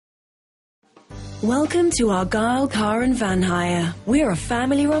Welcome to Argyle Car and Van Hire. We're a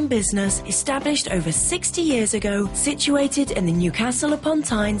family-run business established over 60 years ago, situated in the Newcastle upon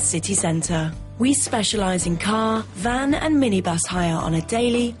Tyne city centre. We specialise in car, van and minibus hire on a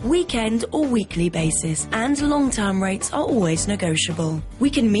daily, weekend or weekly basis, and long-term rates are always negotiable.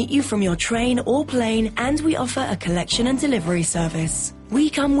 We can meet you from your train or plane, and we offer a collection and delivery service. We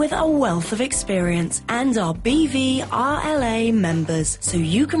come with a wealth of experience and are BV RLA members, so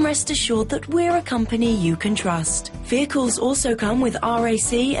you can rest assured that we're a company you can trust. Vehicles also come with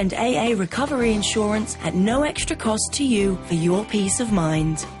RAC and AA recovery insurance at no extra cost to you for your peace of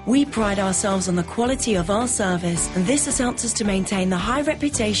mind. We pride ourselves on the quality of our service, and this has helped us to maintain the high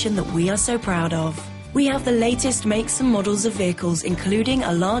reputation that we are so proud of. We have the latest makes and models of vehicles, including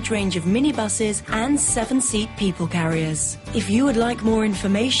a large range of minibuses and 7-seat people carriers. If you would like more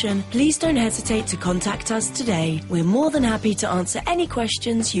information, please don't hesitate to contact us today. We're more than happy to answer any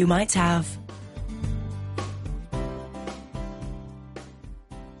questions you might have.